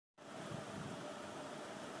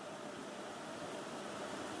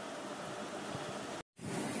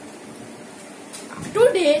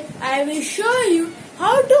Today I will show you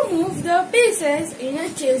how to move the pieces in a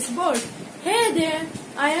chessboard. Hey there,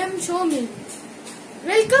 I am Shomi.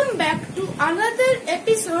 Welcome back to another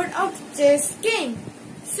episode of Chess King.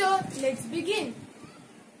 So let's begin.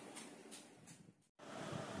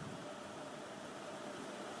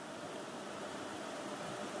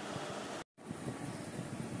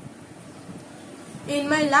 In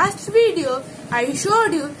my last video, I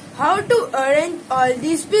showed you how to arrange all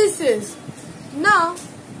these pieces. Now,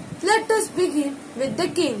 let us begin with the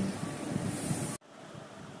king.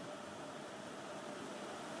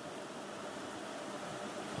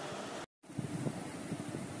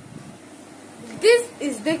 This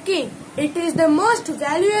is the king. It is the most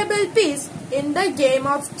valuable piece in the game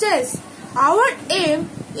of chess. Our aim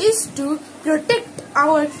is to protect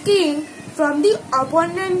our king from the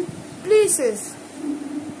opponent pieces.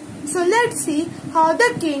 So let's see how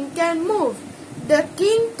the king can move. The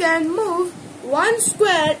king can move one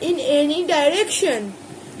square in any direction.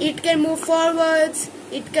 It can move forwards,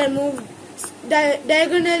 it can move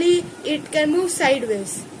diagonally, it can move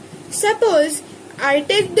sideways. Suppose I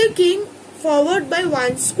take the king forward by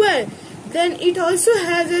one square, then it also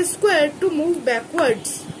has a square to move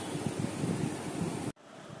backwards.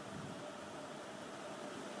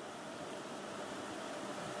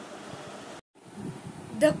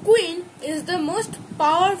 The queen is the most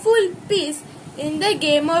powerful piece in the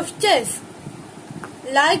game of chess.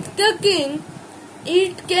 Like the king,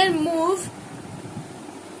 it can move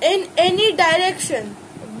in any direction,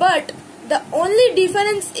 but the only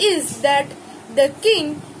difference is that the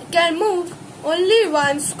king can move only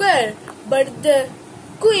one square, but the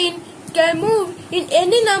queen can move in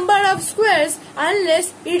any number of squares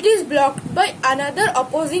unless it is blocked by another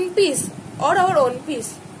opposing piece or our own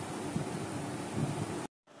piece.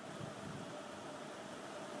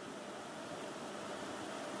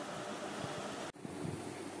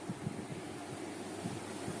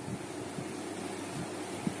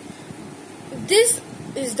 This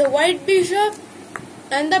is the white bishop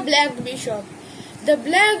and the black bishop. The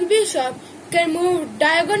black bishop can move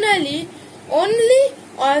diagonally only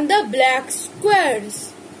on the black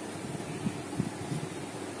squares,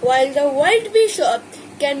 while the white bishop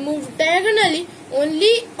can move diagonally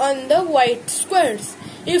only on the white squares.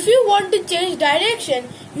 If you want to change direction,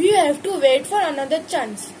 you have to wait for another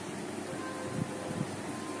chance.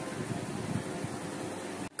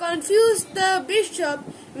 Confuse the bishop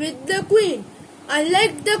with the queen.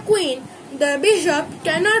 Unlike the queen, the bishop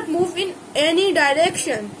cannot move in any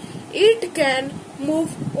direction. It can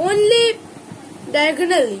move only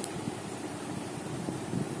diagonally.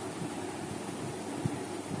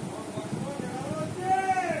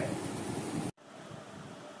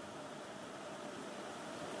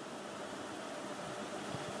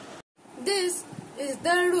 This is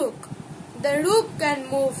the rook. The rook can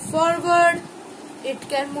move forward, it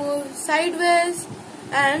can move sideways,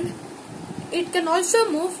 and it can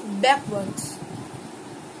also move backwards.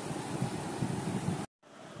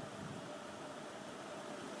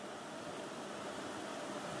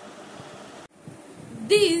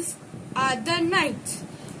 These are the knights.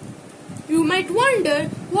 You might wonder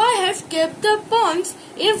why I have kept the pawns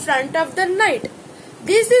in front of the knight.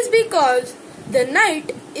 This is because the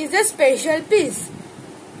knight is a special piece.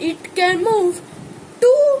 It can move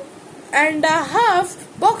 2.5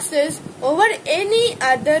 boxes over any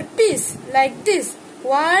other piece like this.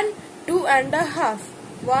 1, 2.5.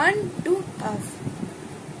 1, 2, half.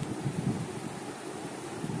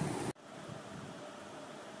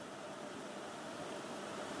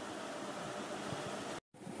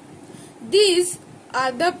 These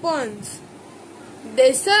are the pawns.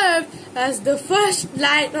 They serve as the first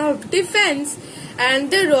line of defense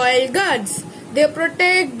and the royal guards. They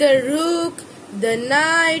protect the rook, the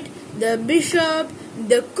knight, the bishop,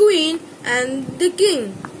 the queen and the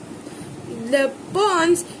king. The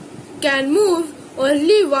pawns can move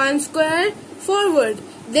only one square forward.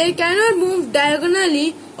 They cannot move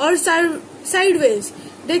diagonally or sideways.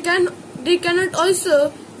 They cannot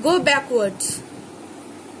also go backwards.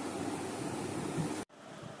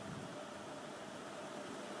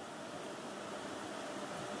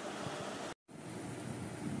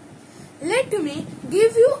 Let me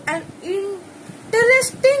give you an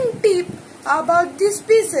interesting tip about these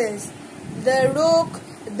pieces. The rook,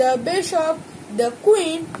 the bishop, the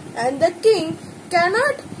queen and the king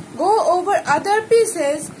cannot go over other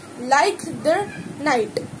pieces like the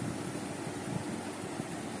knight.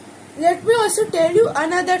 Let me also tell you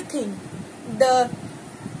another thing. The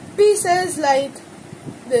pieces like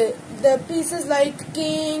the pieces like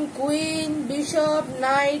king, queen, bishop,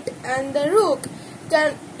 knight and the rook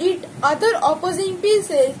can eat other opposing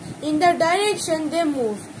pieces in the direction they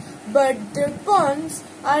move. But the pawns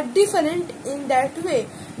are different in that way.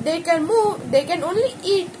 They can only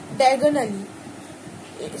eat diagonally.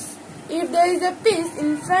 If there is a piece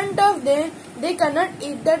in front of them, they cannot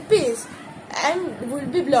eat that piece and will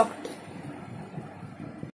be blocked.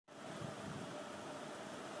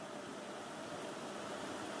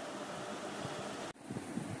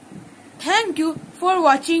 Thank you for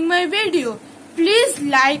watching my video. Please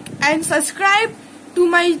like and subscribe to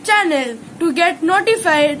my channel to get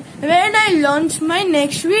notified when I launch my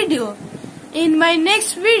next video. In my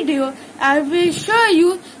next video, I will show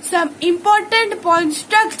you some important pawn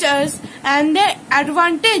structures and their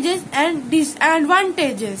advantages and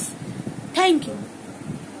disadvantages. Thank you.